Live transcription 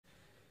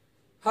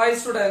Hi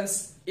students,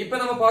 இப்போ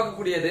நம்ம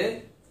பார்க்கக்கூடியது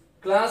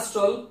class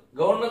 12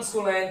 government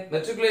school and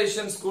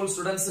matriculation school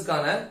students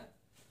கான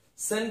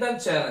Centum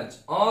challenge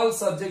all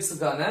subjects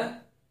கான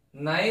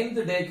 9th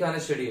day கான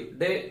schedule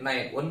day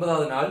 9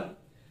 ஒன்பதாவது நாள்.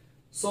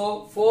 So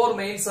 4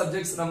 main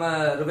subjects நம்ம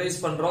revise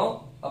பண்றோம்.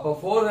 அப்ப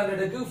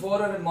 400 க்கு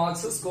 400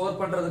 marks score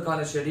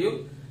பண்றதுக்கான schedule.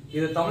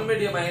 இது Tamil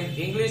medium and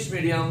English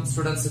medium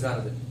students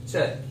கானது.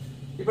 சரி.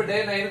 இப்போ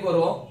day 9 க்கு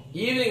வருவோம்.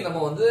 ஈவினிங்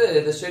நம்ம வந்து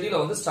இந்த schedule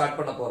வந்து ஸ்டார்ட்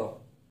பண்ண போறோம்.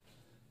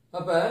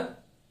 அப்ப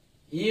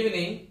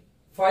evening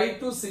 5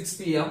 to 6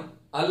 pm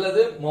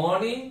அல்லது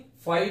morning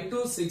 5 to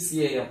 6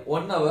 am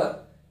 1 hour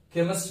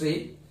chemistry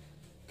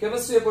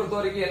பொறுத்த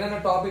வரைக்கும் என்னென்ன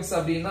டாபிக்ஸ்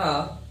அப்படின்னா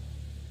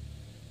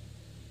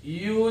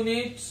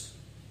யூனிட்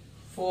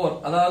 4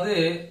 அதாவது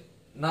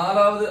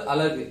நாலாவது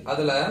அலகு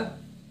அதுல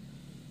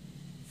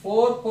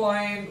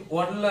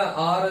 4.1 ல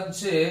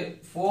ஆரம்பிச்சு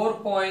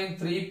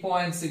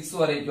 4.3.6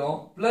 வரைக்கும்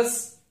பிளஸ்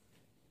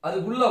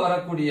அதுக்குள்ள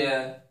வரக்கூடிய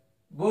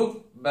book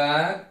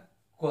back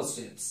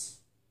questions.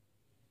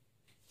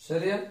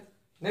 சரியா?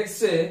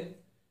 Next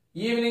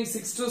evening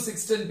 6 to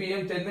 6:10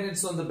 pm 10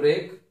 minutes on the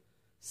break.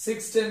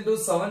 6:10 to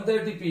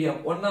 7:30 pm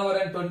 1 hour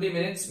and 20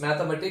 minutes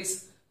mathematics.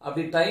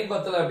 அப்படி டைம்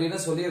பத்தல அப்படினா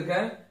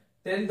சொல்லிருக்கேன்.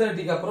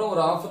 10:30 க்கு அப்புறம்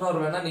ஒரு half an hour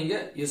வேணா நீங்க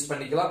யூஸ்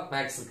பண்ணிக்கலாம்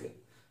மேத்ஸ்க்கு.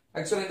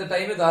 एक्चुअली இந்த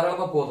டைம்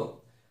தாராளமா போதும்.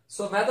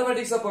 சோ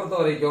மேத்தமேட்டிக்ஸ் பொறுத்த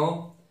வரைக்கும்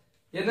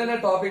என்னென்ன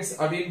டாபிக்ஸ்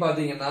அப்படினு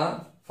பாத்தீங்கன்னா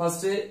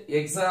ஃபர்ஸ்ட்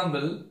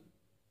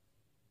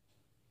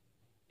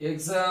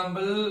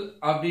எக்ஸாம்பிள்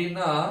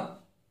அப்படினா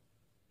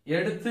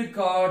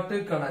எடுத்துக்காட்டு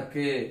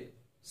கணக்கு.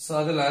 சோ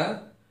அதுல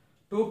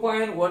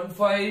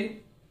 2.15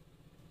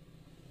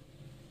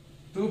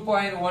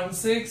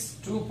 2.16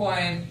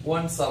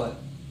 2.17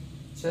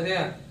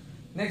 சரியா?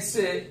 நெக்ஸ்ட்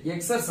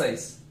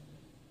எக்ஸர்சைஸ்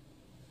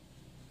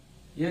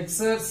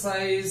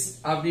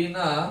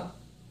அப்படினா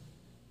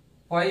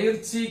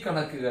பயிற்சி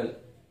கணக்குகள்.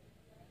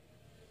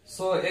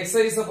 சோ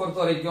எக்ஸர்சைஸை பொறுத்த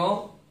வரைக்கும்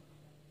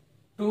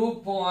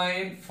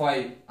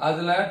 2.5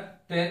 அதுல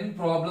 10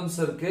 ப்ராப்ளம்ஸ்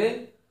இருக்கு.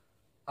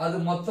 அது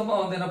மொத்தமா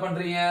வந்து என்ன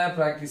பண்றீங்க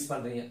பிராக்டீஸ்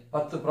பண்றீங்க.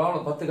 10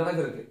 ப்ராப்ளம் 10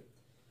 கணக்கு இருக்கு.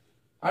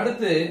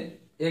 அடுத்து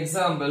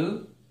எக்ஸாம்பிள்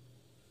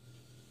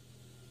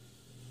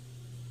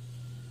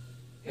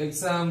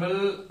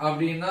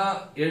அப்படினா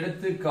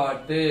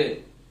எடுத்துக்காட்டு.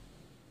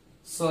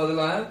 சோ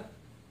அதுல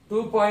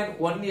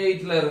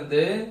 2.18 ல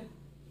இருந்து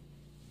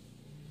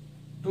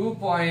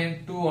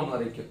 2.21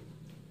 வரைக்கும்.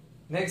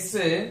 நெக்ஸ்ட்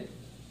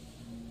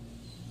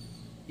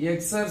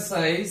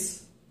எக்ஸர்சைஸ்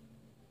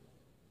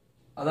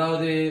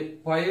அதாவது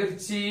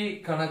பயிற்சி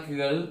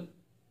கணக்குகள்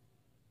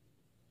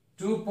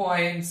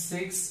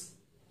 2.6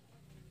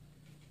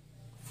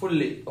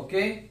 fully.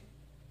 ஓகே,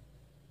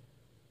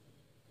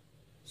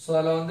 சோ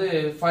அதுல வந்து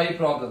 5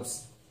 problems.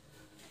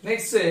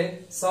 Next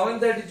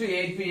 7:30 to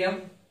 8 pm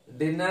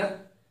dinner.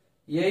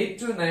 8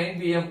 to 9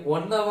 pm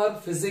 1 hour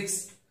physics.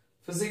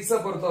 பிசிக்ஸை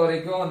பொறுத்த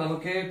வரைக்கும்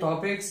நமக்கு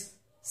டாபிக்ஸ்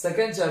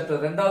செகண்ட்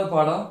சாப்டர் இரண்டாவது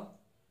பாடம்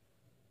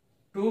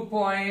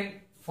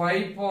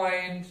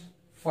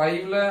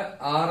 2.5.5 ல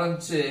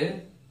ஆரம்பிச்சு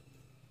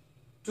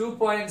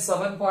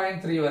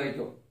 2.7.3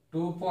 வரைக்கும்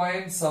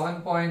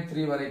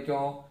 2.7.3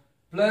 வரைக்கும்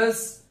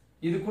பிளஸ்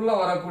இதுக்குள்ள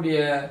வரக்கூடிய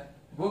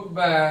book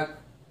back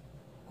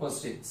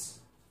questions.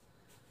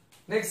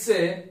 Next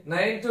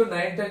 9 to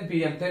 9:10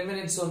 pm 10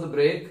 minutes on the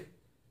break.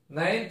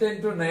 9:10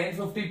 to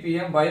 9:50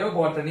 pm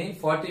biobotany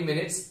 40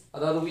 minutes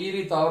அதாவது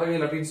உயிரி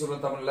தாவரவியல் அப்படினு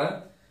சொல்றோம் தமிழ்ல.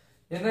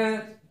 என்ன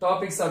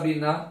டாபிக்ஸ்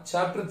அப்படினா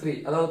சாப்டர் 3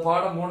 அதாவது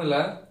பாடம் 3 ல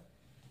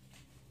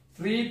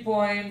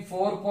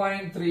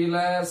 3.4.3 ல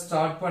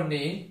ஸ்டார்ட்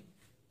பண்ணி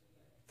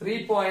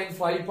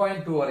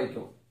 3.5.2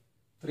 வரைக்கும்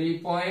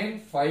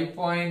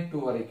 3.5.2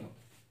 வரைக்கும்.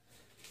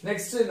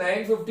 நெக்ஸ்ட்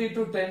 9:50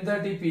 to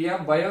 10:30 pm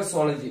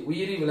பயோசாலஜி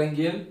உயிரி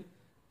விலங்கியல்.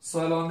 சோ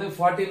அதுல வந்து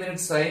 40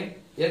 minutes டைம்.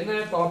 என்ன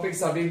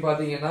டாபிக்ஸ் அப்படினு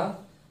பாத்தீங்கன்னா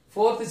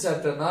 4th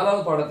சாப்டர்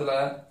நாலாவது பாடத்துல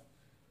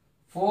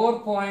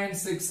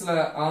 4.6 ல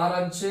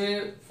ஆரம்பிச்சு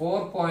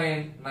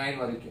 4.9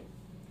 வரைக்கும்.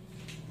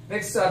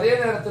 நெக்ஸ்ட் அதே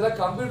நேரத்துல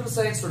கம்ப்யூட்டர்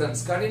சயின்ஸ்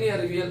ஸ்டூடண்ட்ஸ் கணினி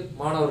அறிவியல்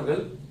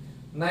மாணவர்கள்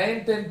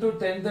 9:10 to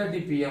 10:30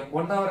 pm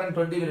 1 hour and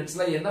 20 minutes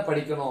ல என்ன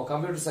படிக்கணும்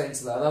கம்ப்யூட்டர்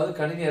சயின்ஸ்ல அதாவது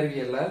கணினி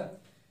அறிவியல்ல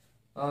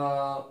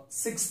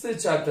 6th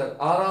சாப்டர்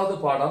ஆறாவது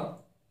பாடம்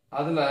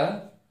அதுல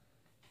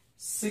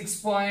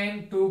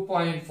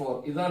 6.2.4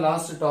 இதுதான்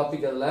லாஸ்ட்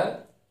டாபிக். அதுல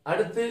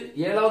அடுத்து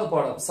ஏழாவது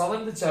பாடம்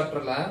 7th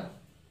சாப்டர்ல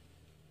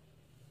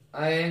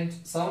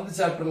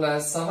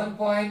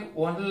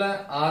 7.1 ல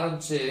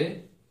ஆரம்பிச்சு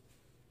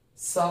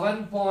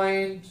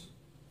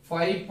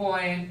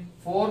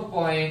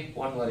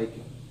 7.5.4.1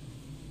 வரைக்கும்.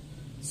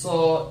 சோ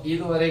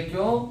இது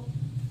வரைக்கும்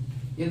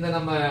இந்த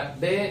நம்ம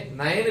டே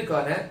 9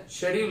 க்கான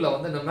ஷெட்யூல்ல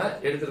வந்து நம்ம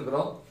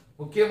எடுத்திருக்கிறோம்.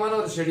 முக்கியமான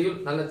ஒரு ஷெட்யூல்.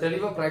 நல்ல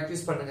தெளிவா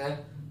பிராக்டீஸ் பண்ணுங்க.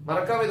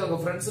 மறக்காம இத உங்க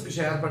ஃப்ரெண்ட்ஸ்க்கு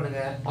ஷேர் பண்ணுங்க.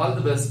 All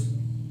the best.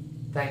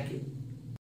 Thank you.